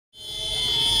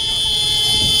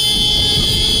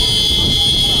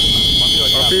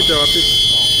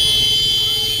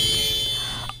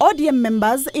ODM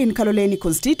members in Kaloleni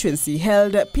Constituency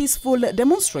held peaceful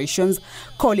demonstrations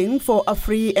calling for a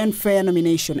free and fair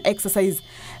nomination exercise.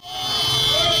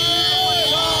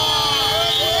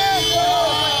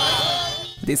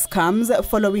 This comes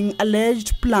following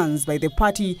alleged plans by the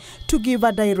party to give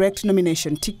a direct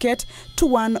nomination ticket to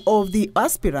one of the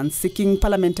aspirants seeking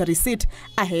parliamentary seat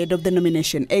ahead of the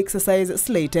nomination exercise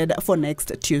slated for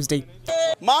next Tuesday.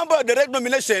 Mambo ya direct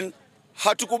nomination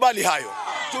hatukubali hayo.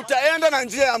 Tutaenda na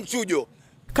njia ya mchujo.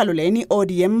 Kaloleni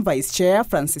ODM Vice Chair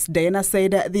Francis Dena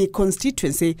said the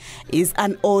constituency is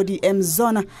an ODM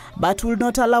zone but will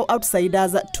not allow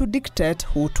outsiders to dictate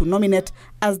who to nominate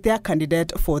as their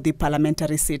candidate for the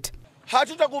parliamentary seat.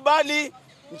 Hatutakubali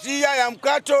njia ya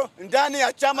mkato ndani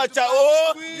ya chama cha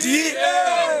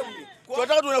ODM.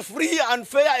 Tunataka tuna free and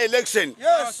fair election.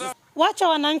 Yes. Wacha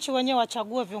wananchi wenyewe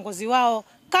wachague viongozi wao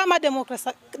kama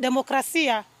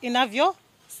demokrasia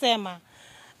inavyosema.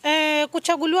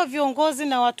 Kuchaguliwa viongozi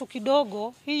na watu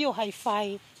kidogo, hiyo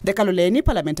haifai. The Kaloleni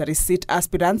parliamentary seat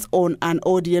aspirants on an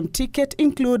ODM ticket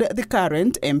include the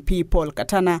current MP Paul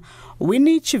Katana,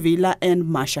 Winnie Chivila and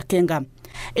Masha Kenga.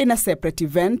 In a separate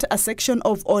event, a section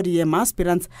of ODM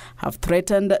aspirants have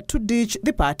threatened to ditch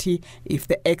the party if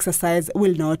the exercise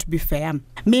will not be fair.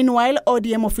 Meanwhile,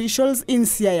 ODM officials in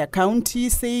Siaya County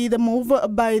say the move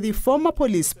by the former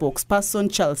police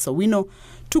spokesperson Charles Owino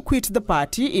to quit the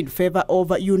party in favor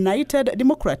of United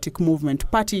Democratic Movement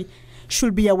Party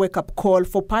should be a wake-up call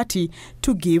for party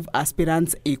to give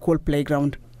aspirants equal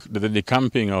playground. The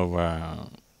decamping of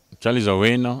Charles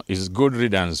Owino is good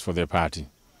riddance for the party.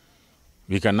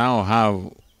 We can now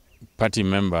have party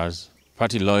members,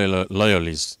 party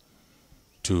loyalists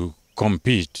to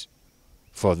compete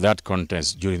for that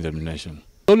contest during the nomination.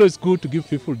 It's always good to give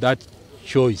people that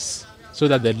choice so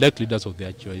that they elect leaders of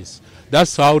their choice.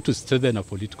 That's how to strengthen a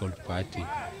political party.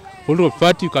 Political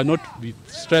party cannot be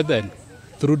strengthened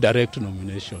through direct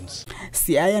nominations.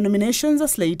 Siaya nominations are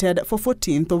slated for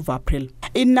 14th of April.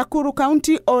 In Nakuru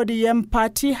County, ODM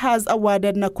party has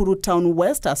awarded Nakuru Town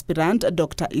West aspirant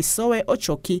Dr. Isoe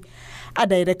Ochoki a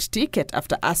direct ticket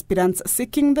after aspirants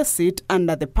seeking the seat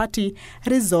under the party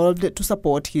resolved to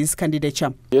support his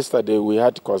candidature. Yesterday we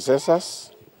had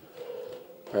consensus.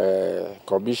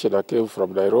 Commissioner came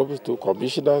from Nairobi, 2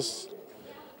 commissioners,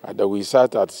 and we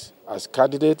sat as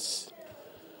candidates.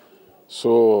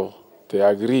 So they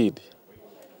agreed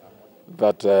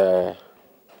that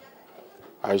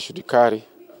I should carry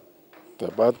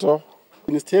the mantle.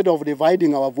 Instead of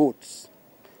dividing our votes,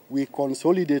 we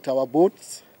consolidate our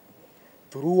votes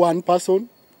through one person,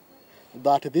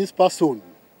 that this person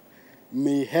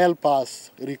may help us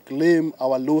reclaim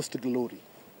our lost glory.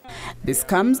 This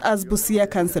comes as Busia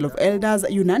Council of Elders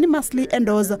unanimously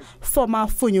endorsed former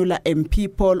Funyula MP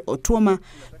Paul Otuoma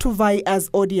to vie as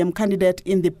ODM candidate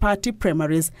in the party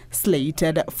primaries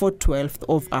slated for 12th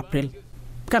of April.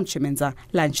 Kamchemenza,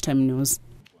 Lunchtime News.